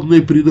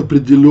исходной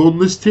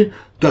предопределенности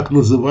так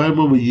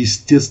называемого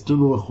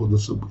естественного хода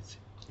событий.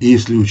 И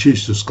если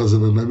учесть все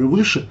сказанное нами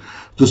выше,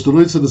 то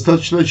становится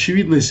достаточно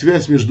очевидной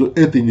связь между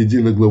этой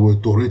недельной главой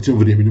Торы и тем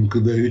временем,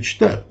 когда ее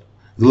читают.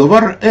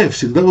 Глава Р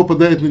всегда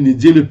выпадает на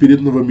неделю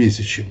перед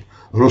новомесячем,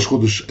 Рош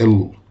ходеш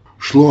Элул.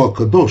 Шлоа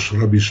Кадош,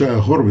 Раби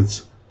Ишайя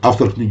Горвиц,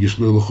 автор книги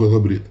Шной Лохой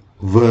Лабрит,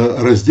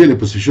 в разделе,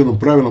 посвященном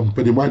правилам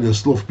понимания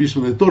слов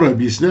письменной Торы,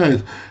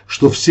 объясняет,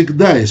 что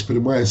всегда есть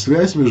прямая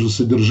связь между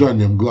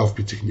содержанием глав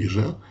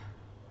Пятикнижия,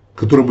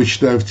 которые мы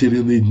читаем в те или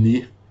иные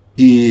дни,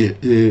 и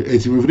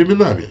этими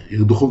временами,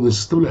 их духовной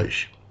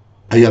составляющей.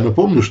 А я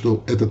напомню,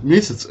 что этот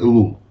месяц,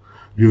 Элул,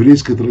 в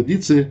еврейской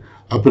традиции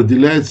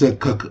определяется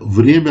как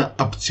время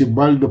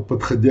оптимально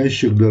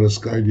подходящих для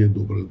раскаяния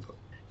добрых дел.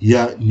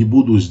 Я не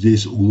буду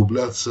здесь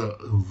углубляться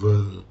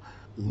в,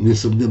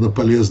 несомненно,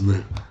 полезный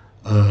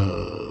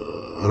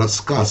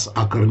рассказ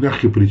о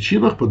корнях и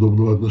причинах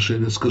подобного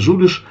отношения. Скажу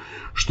лишь,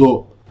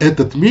 что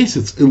этот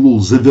месяц, Элул,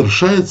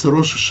 завершается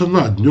Рош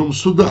ха-Шана, днем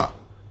суда,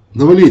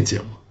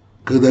 новолетием,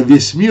 когда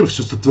весь мир,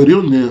 все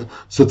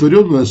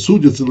сотворенное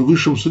судится на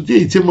высшем суде,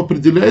 и тем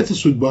определяется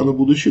судьба на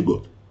будущий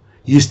год.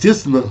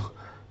 Естественно,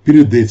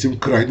 перед этим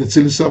крайне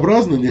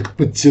целесообразно не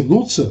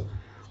подтянуться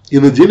и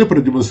на деле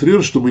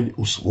продемонстрировать, что мы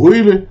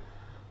усвоили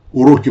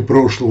уроки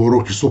прошлого,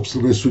 уроки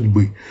собственной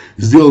судьбы,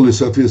 сделали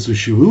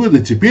соответствующие выводы,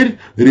 теперь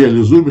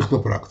реализуем их на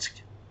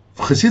практике.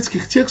 В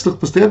хасидских текстах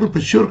постоянно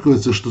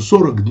подчеркивается, что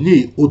 40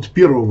 дней от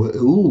первого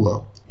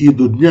Элула и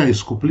до дня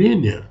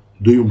искупления,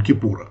 до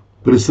Йом-Кипура,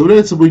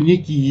 представляет собой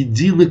некий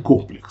единый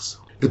комплекс.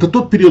 Это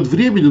тот период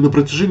времени, на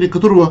протяжении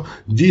которого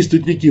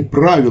действуют некие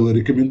правила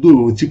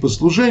рекомендуемого типа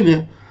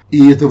служения,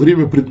 и это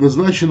время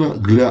предназначено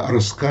для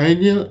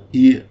раскаяния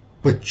и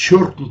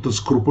подчеркнуто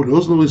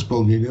скрупулезного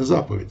исполнения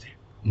заповедей.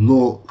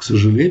 Но, к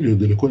сожалению,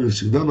 далеко не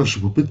всегда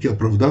наши попытки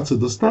оправдаться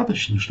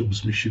достаточны, чтобы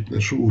смягчить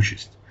нашу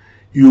участь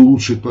и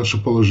улучшить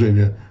наше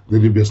положение на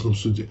небесном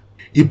суде.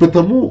 И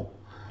потому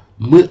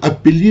мы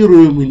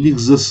апеллируем не к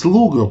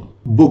заслугам,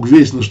 Бог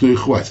весть на что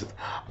их хватит,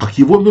 а к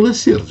Его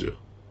милосердию,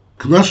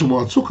 к нашему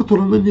Отцу,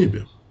 который на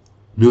небе,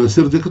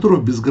 милосердие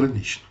которого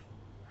безгранично.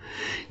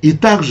 И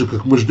так же,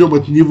 как мы ждем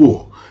от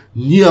Него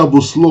не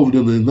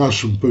обусловленной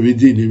нашим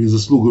поведением и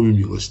заслугами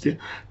милости,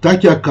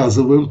 так и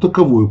оказываем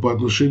таковую по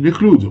отношению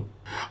к людям.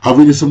 А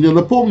вы,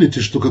 несомненно, помните,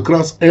 что как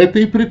раз это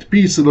и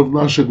предписано в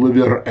нашей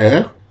главе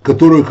Р,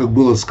 которую, как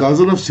было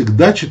сказано,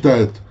 всегда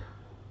читают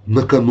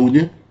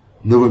накануне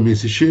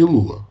новомесяча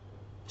Илула,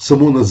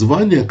 само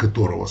название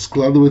которого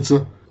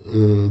складывается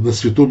на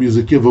святом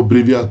языке в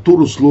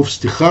аббревиатуру слов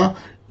стиха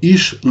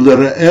 «Иш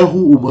лереэгу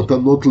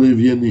уматанот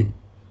левьяним».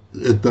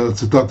 Это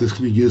цитата из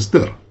книги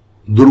Эстер.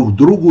 «Друг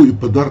другу и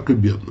подарка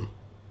бедным».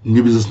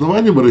 Не без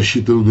основания мы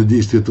рассчитываем на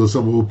действие этого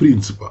самого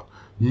принципа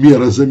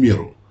 «мера за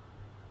меру»,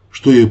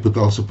 что я и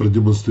пытался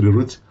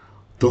продемонстрировать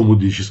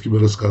талмудическими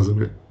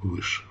рассказами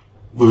выше.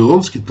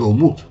 Вавилонский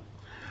Талмуд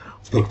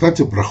в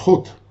трактате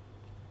 «Проход»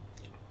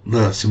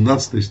 на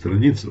 17-й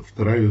странице,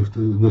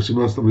 на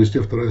 17 листе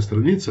 2-я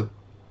страница,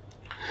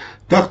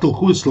 так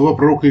толкует слова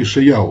пророка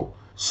Ишайяу.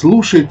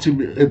 «Слушайте,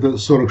 это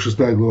 46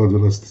 глава,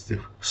 12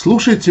 стих.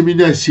 «Слушайте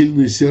меня,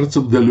 сильные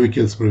сердцем,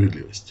 далекие от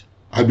справедливости».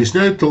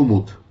 Объясняет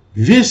Талмуд.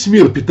 Весь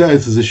мир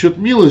питается за счет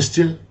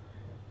милости,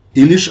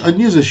 и лишь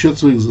они за счет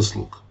своих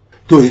заслуг.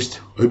 То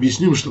есть,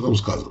 объясним, что там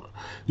сказано.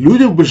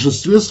 Люди в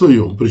большинстве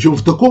своем, причем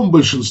в таком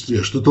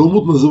большинстве, что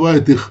Талмуд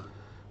называет их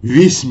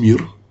весь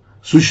мир,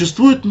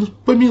 существуют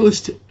по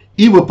милости.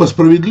 Ибо по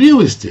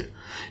справедливости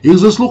их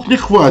заслуг не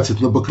хватит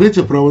на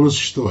покрытие права на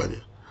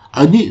существование.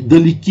 Они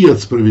далеки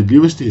от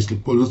справедливости, если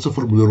пользоваться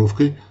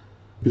формулировкой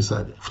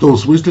Писания. В том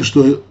смысле,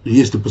 что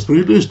если по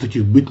справедливости,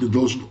 таких быть не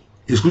должно.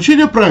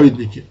 Исключение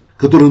праведники,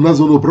 которые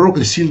названы у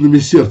пророка сильными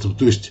сердцем,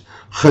 то есть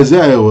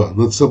хозяева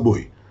над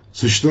собой,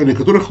 существование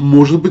которых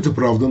может быть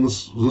оправдано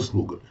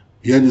заслугами.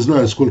 Я не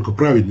знаю, сколько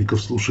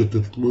праведников слушает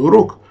этот мой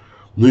урок,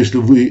 но если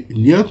вы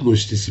не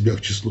относите себя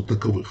к числу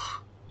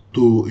таковых,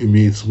 то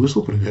имеет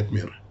смысл принять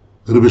меры.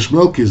 Ребе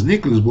Шмелки из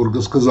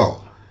Никольсбурга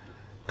сказал: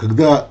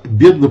 когда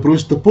бедный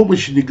просит о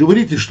помощи, не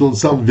говорите, что он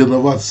сам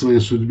виноват в своей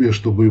судьбе,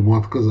 чтобы ему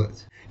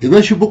отказать.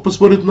 Иначе Бог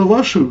посмотрит на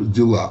ваши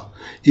дела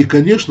и,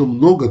 конечно,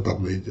 много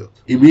там найдет.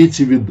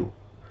 Имейте в виду,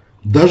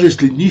 даже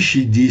если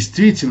нищий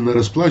действительно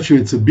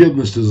расплачивается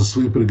бедностью за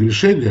свои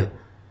прегрешения,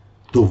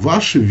 то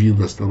ваши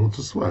вины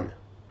останутся с вами.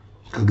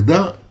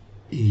 Когда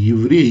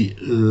еврей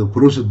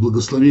просит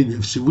благословения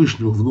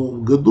Всевышнего в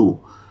Новом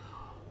году,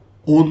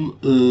 он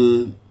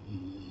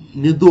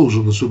не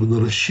должен особенно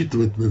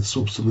рассчитывать на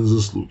собственные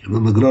заслуги, на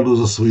награду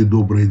за свои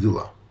добрые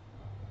дела,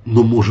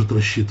 но может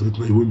рассчитывать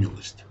на его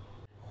милость.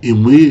 И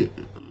мы,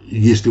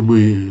 если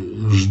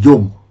мы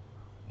ждем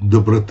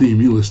доброты и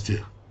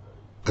милости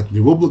от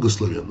Него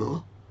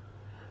благословенного,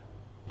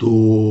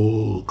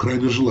 то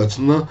крайне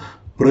желательно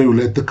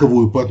проявлять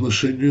таковую по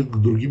отношению к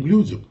другим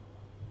людям.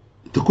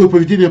 Такое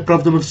поведение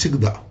оправдано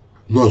всегда,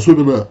 но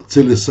особенно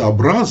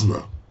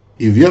целесообразно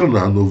и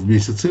верно оно в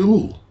месяц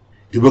Илул.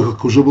 Ибо,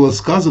 как уже было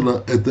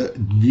сказано, это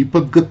дни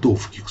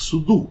подготовки к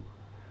суду,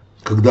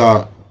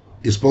 когда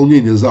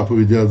исполнение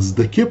заповеди о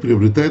цдаке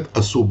приобретает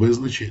особое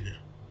значение.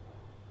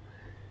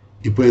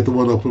 И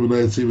поэтому она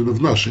упоминается именно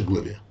в нашей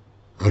главе,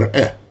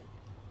 Р,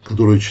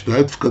 которую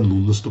читают в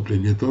канун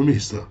наступления этого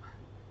месяца,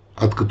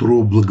 от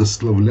которого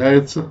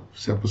благословляется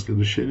вся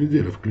последующая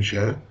неделя,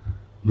 включая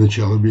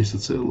начало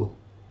месяца Илул.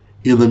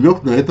 И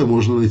намек на это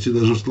можно найти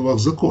даже в словах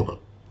закона.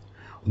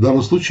 В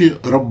данном случае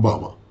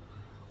Рамбама,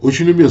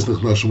 очень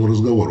уместных нашему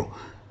разговору,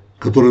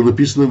 которые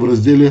написаны в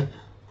разделе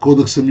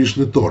Кодекса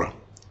Мишны Тора,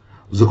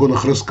 в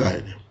законах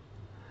раскаяния.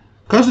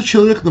 Каждый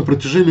человек на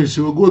протяжении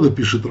всего года,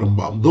 пишет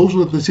Рамбам,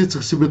 должен относиться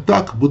к себе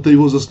так, будто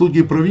его заслуги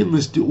и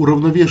провинности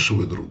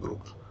уравновешивают друг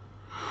друга.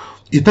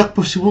 И так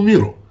по всему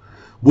миру,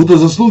 будто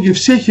заслуги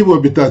всех его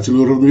обитателей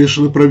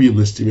уравновешены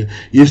провинностями.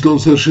 Если он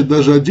совершит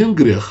даже один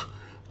грех,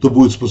 то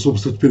будет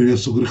способствовать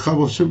перевесу греха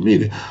во всем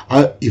мире,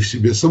 а и в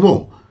себе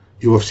самом,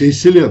 и во всей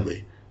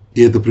вселенной.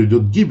 И это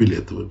приведет к гибели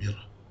этого мира.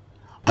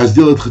 А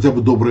сделает хотя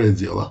бы доброе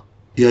дело,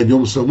 и о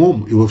нем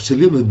самом, и во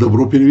вселенной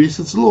добро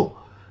перевесит зло,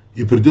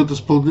 и придет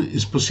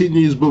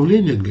спасение и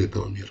избавление для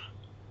этого мира.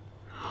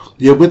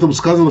 И об этом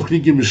сказано в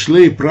книге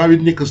Мишлей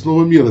 «Праведник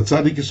основа мира»,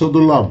 цадик есод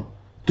олам.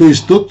 То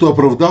есть тот, кто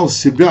оправдал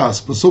себя,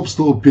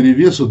 способствовал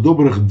перевесу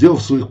добрых дел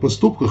в своих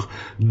поступках,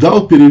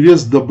 дал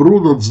перевес добру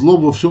над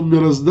злом во всем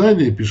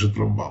мироздании, пишет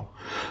Рамбам.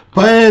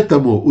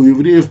 Поэтому у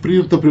евреев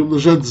принято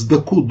приумножать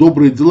цдаку,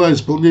 добрые дела,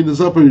 исполнение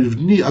заповедей в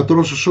дни от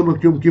Рош ха-Шана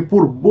к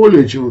Йом-Кипур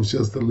более, чем во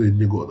все остальные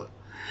дни года.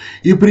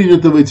 И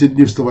принято в эти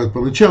дни вставать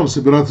по ночам,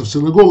 собираться в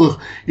синагогах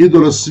и до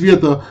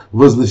рассвета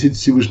возносить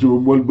Всевышнему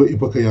мольбы и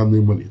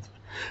покаянные молитвы.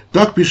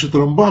 Так пишет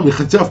Рамбам, и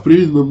хотя в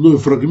приведенном мною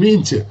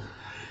фрагменте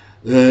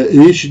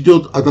речь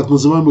идет о так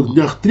называемых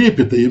днях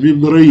трепета,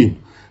 Ямим Нараим,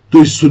 то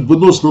есть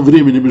судьбоносном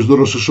времени между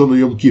Рош ха-Шана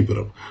и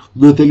Йом-Кипуром,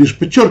 но это лишь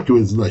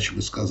подчеркивает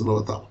значимость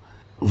сказанного там.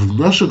 В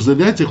наших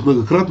занятиях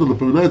многократно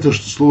напоминается,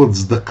 что слово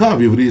 «цдака» в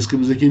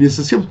еврейском языке не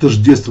совсем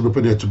тождественно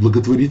понятию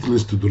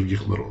благотворительности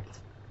других народов.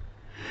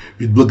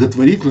 Ведь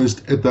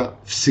благотворительность – это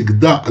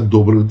всегда о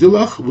добрых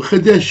делах,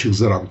 выходящих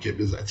за рамки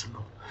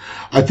обязательного.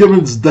 А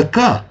термин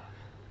 «цдака»,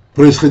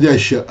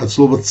 происходящий от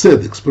слова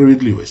 «цедек» –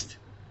 справедливость,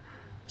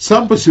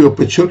 сам по себе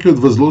подчеркивает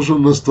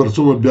возложенную нас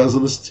Творцом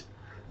обязанность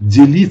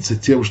делиться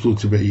тем, что у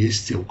тебя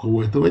есть, с тем, у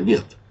кого этого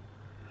нет,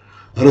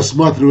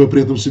 рассматривая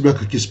при этом себя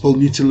как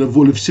исполнителя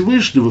воли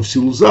Всевышнего в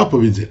силу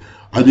заповеди,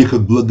 а не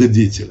как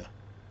благодетеля.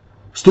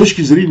 С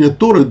точки зрения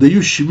Торы,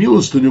 дающий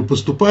милостыню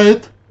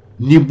поступает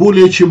не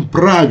более чем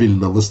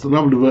правильно,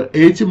 восстанавливая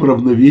этим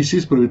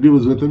равновесие и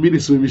справедливость в этом мире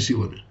своими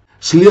силами.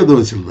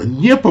 Следовательно,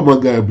 не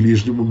помогая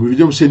ближнему, мы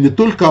ведем себя не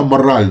только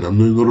аморально,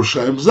 но и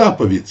нарушаем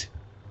заповедь.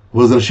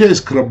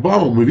 Возвращаясь к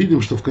Рамбаму, мы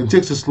видим, что в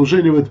контексте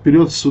служения в этот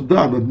период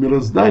суда над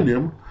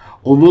мирозданием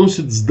он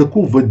выносит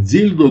цдаку в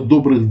отдельную от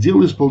добрых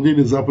дел и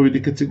исполнения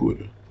заповедей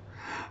категорию.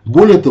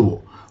 Более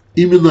того,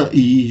 именно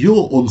ее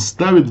он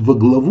ставит во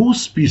главу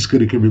списка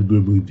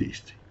рекомендуемых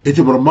действий.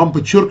 Этим Рамбам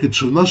подчеркивает,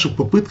 что в наших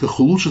попытках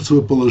улучшить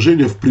свое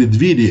положение в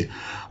преддверии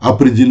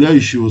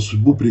определяющего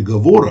судьбу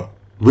приговора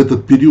в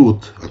этот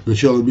период от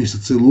начала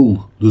месяца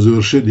Илул до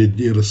завершения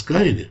дней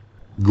раскаяния,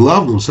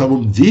 главным,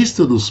 самым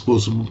действенным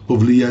способом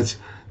повлиять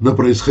на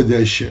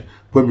происходящее,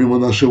 помимо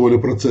нашей воли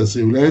процесса,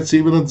 является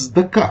именно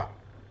цдака.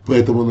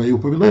 Поэтому она и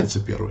упоминается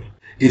первой.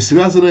 И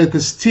связано это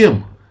с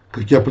тем,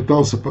 как я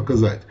пытался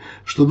показать,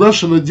 что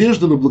наша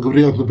надежда на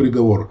благоприятный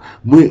приговор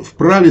мы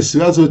вправе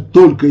связывать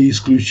только и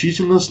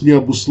исключительно с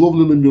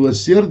необусловленным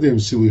милосердием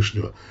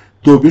Всевышнего,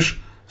 то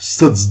бишь с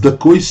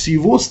цдакой с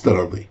его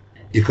стороны.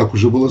 И, как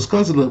уже было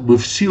сказано, мы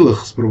в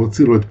силах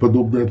спровоцировать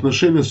подобные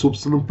отношения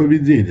собственным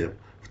поведением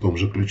в том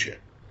же ключе,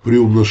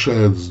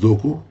 приумножая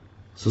цдаку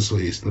со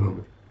своей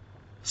стороны.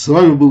 С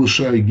вами был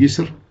Ишайя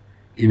Гиссер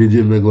и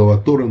недельная глава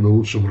Торы на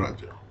лучшем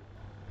радио,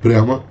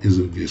 прямо из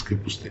иудейской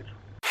пустыни.